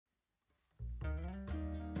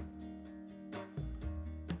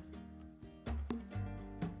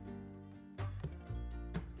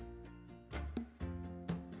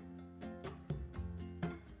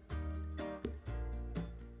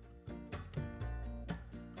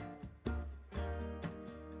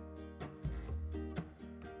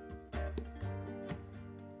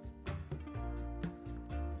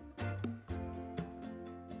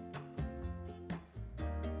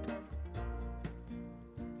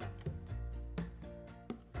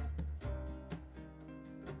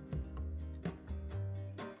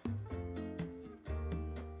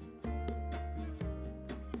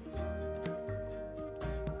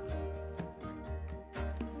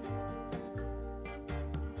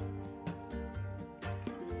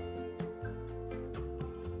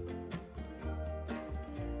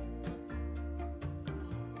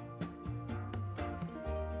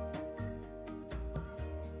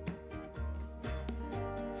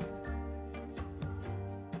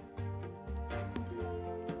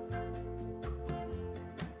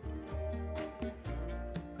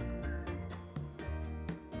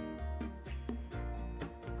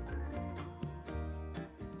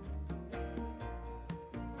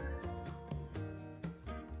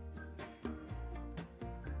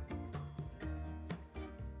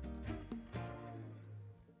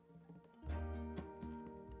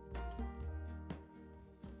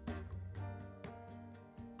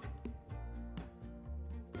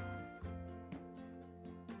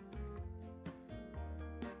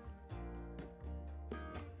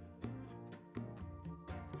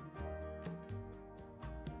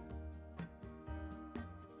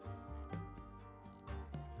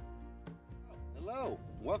Hello,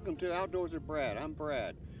 welcome to Outdoors with Brad. I'm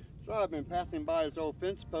Brad. So I've been passing by this old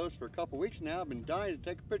fence post for a couple weeks now. I've been dying to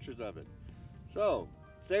take pictures of it. So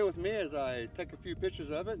stay with me as I take a few pictures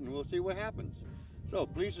of it and we'll see what happens. So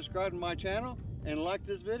please subscribe to my channel and like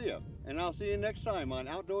this video. And I'll see you next time on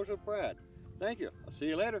Outdoors with Brad. Thank you. I'll see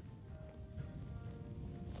you later.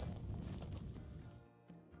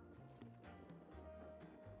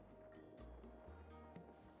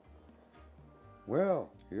 Well,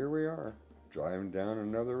 here we are, driving down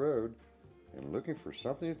another road and looking for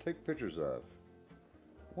something to take pictures of.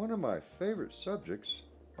 One of my favorite subjects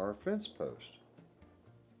are fence posts.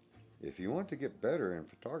 If you want to get better in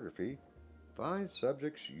photography, find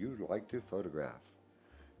subjects you'd like to photograph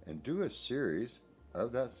and do a series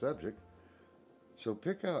of that subject. So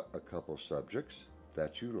pick out a couple subjects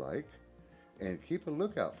that you like and keep a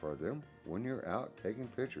lookout for them when you're out taking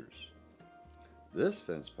pictures. This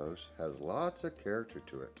fence post has lots of character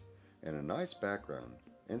to it and a nice background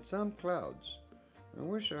and some clouds. I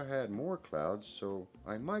wish I had more clouds, so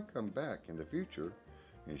I might come back in the future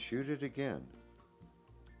and shoot it again.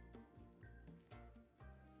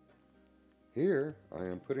 Here I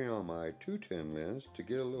am putting on my 210 lens to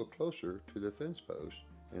get a little closer to the fence post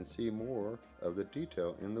and see more of the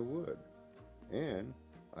detail in the wood. And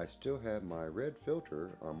I still have my red filter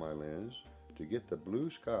on my lens to get the blue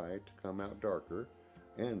sky to come out darker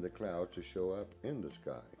and the clouds to show up in the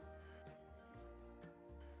sky.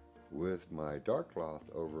 With my dark cloth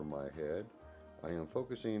over my head, I am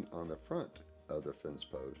focusing on the front of the fence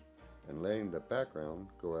post and letting the background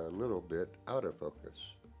go a little bit out of focus.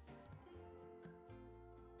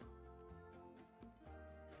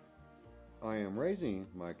 I am raising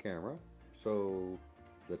my camera so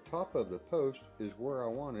the top of the post is where I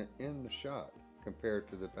want it in the shot compared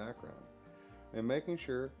to the background, and making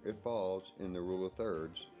sure it falls in the rule of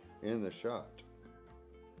thirds in the shot.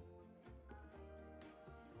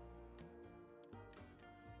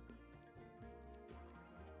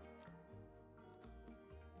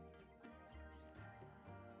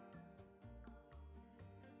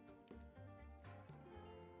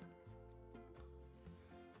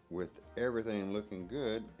 With everything looking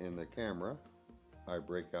good in the camera, I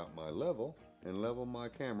break out my level and level my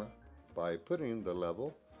camera by putting the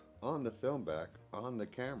level on the film back on the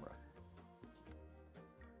camera.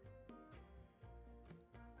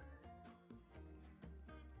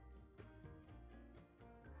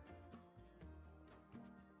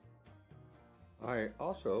 I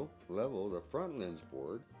also level the front lens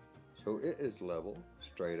board so it is level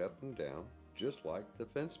straight up and down just like the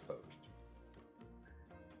fence post.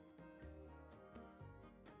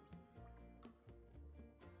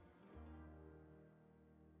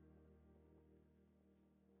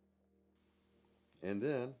 And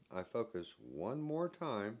then I focus one more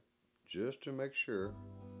time just to make sure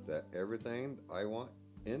that everything I want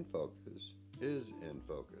in focus is in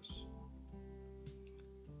focus.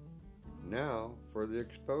 Now for the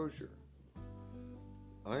exposure.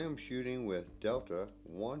 I am shooting with Delta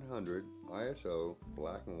 100 ISO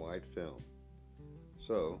black and white film,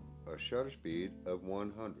 so a shutter speed of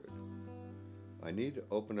 100. I need to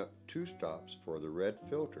open up 2 stops for the red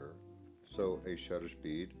filter, so a shutter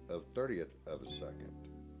speed of 30th of a second.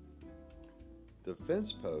 The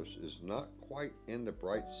fence post is not quite in the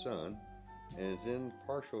bright sun and is in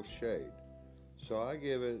partial shade, so I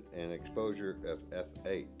give it an exposure of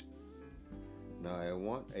f8. Now I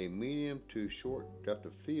want a medium to short depth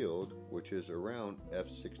of field, which is around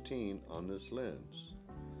f16 on this lens.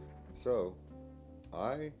 So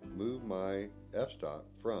I move my f-stop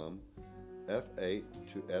from f8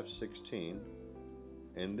 to f16,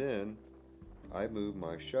 and then I move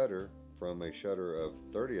my shutter from a shutter of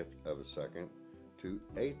 30th of a second to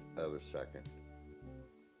 1/8 of a second.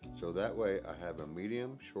 So that way I have a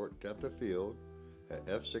medium short depth of field at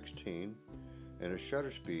f16 and a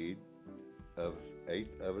shutter speed of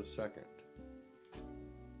 1/8 of a second.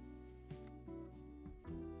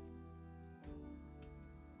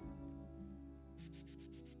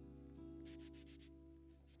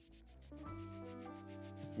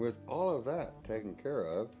 With all of that taken care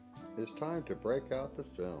of, it's time to break out the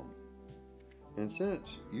film. And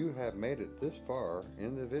since you have made it this far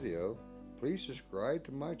in the video, please subscribe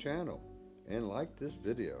to my channel and like this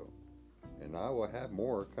video, and I will have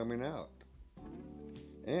more coming out.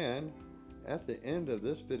 And at the end of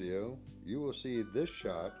this video, you will see this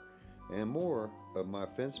shot and more of my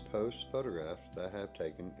fence post photographs that I have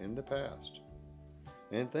taken in the past.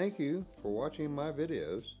 And thank you for watching my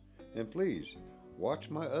videos, and please watch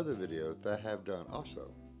my other videos that I have done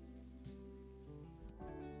also.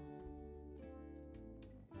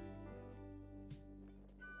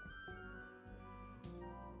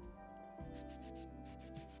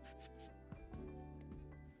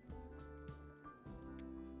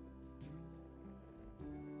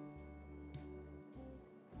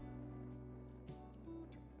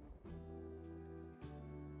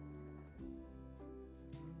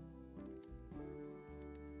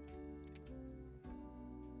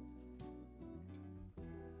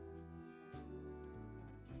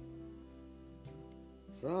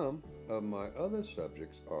 Some of my other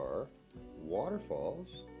subjects are waterfalls,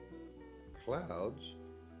 clouds,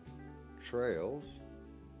 trails,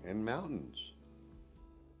 and mountains.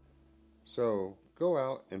 So go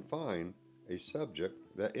out and find a subject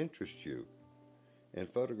that interests you and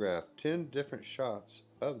photograph 10 different shots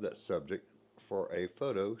of that subject for a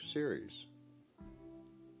photo series.